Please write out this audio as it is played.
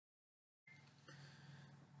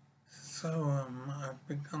I've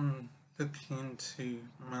begun looking into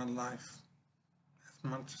my life as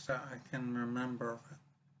much as I can remember of it.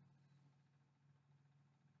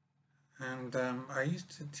 And I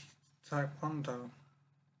used to teach Taekwondo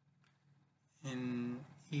in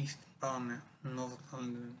East Barnet, North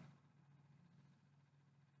London.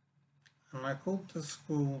 And I called the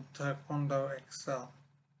school Taekwondo Excel.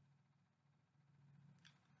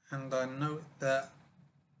 And I note that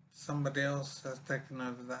somebody else has taken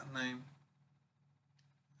over that name.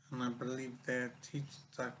 And I believe they're teaching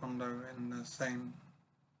Taekwondo in the same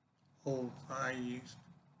hall that I used.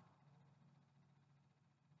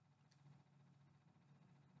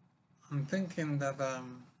 I'm thinking that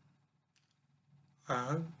I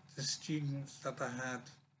hope the students that I had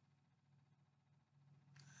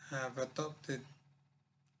have adopted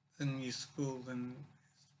the new school and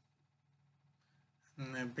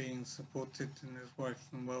they're being supported and it's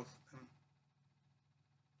working well for them.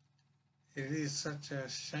 It is such a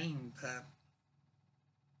shame that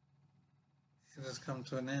it has come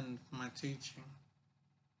to an end, my teaching.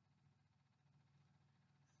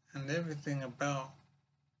 And everything about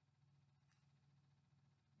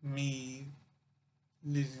me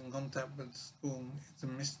losing contact with the school is a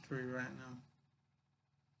mystery right now.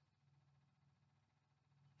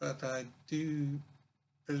 But I do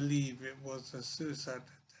believe it was a suicide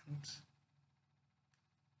attempt.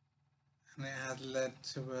 And it had led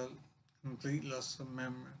to a complete loss of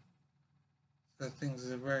memory. So things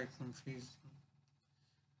are very confusing.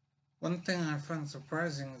 One thing I find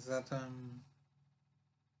surprising is that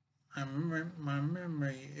my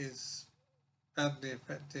memory is badly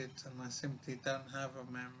affected and I simply don't have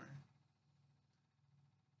a memory.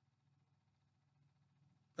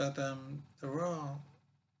 But there are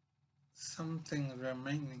some things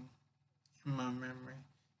remaining in my memory,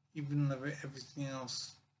 even though everything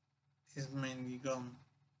else is mainly gone.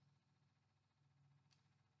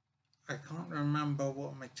 I can't remember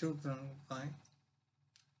what my children looked like.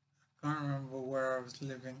 I can't remember where I was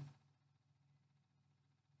living.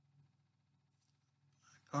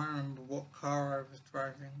 I can't remember what car I was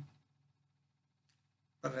driving.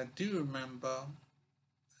 But I do remember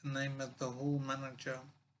the name of the hall manager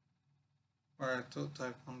where I taught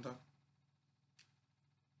Taekwondo.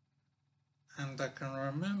 And I can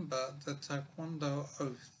remember the Taekwondo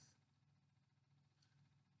oath.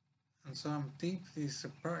 And so I'm deeply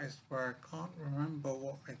surprised where I can't remember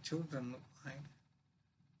what my children look like.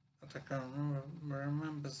 But I can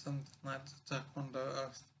remember something like the Taekwondo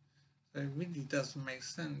oath. So it really doesn't make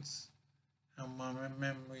sense how my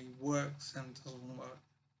memory works and doesn't work.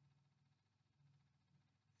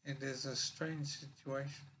 It is a strange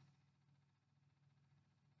situation.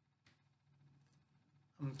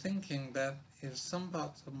 I'm thinking that if some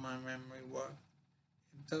parts of my memory work,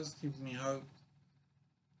 it does give me hope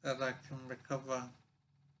that I can recover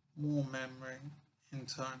more memory in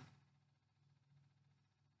time.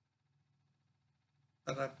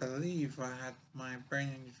 But I believe I had my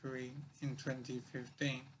brain injury in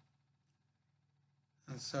 2015.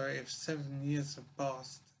 And so if 7 years have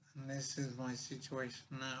passed and this is my situation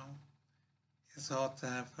now, it's hard to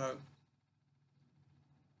have hope.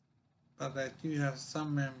 But I do have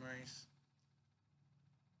some memories,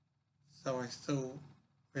 so I still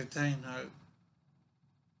retain hope.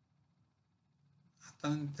 I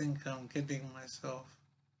don't think I'm kidding myself.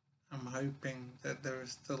 I'm hoping that there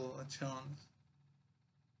is still a chance.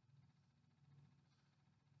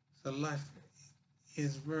 So life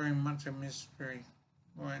is very much a mystery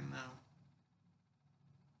right now.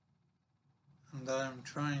 And I'm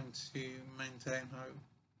trying to maintain hope.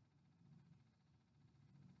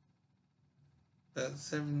 But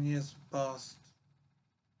 7 years have passed,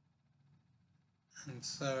 and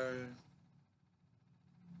so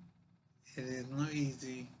it is not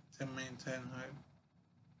easy to maintain hope.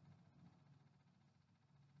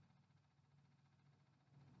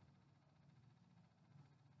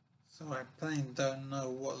 So I plain don't know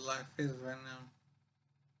what life is right now.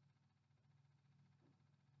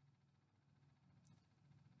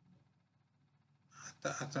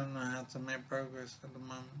 I don't know how to make progress at the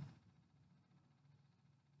moment.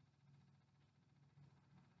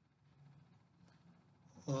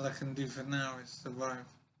 All I can do for now is survive.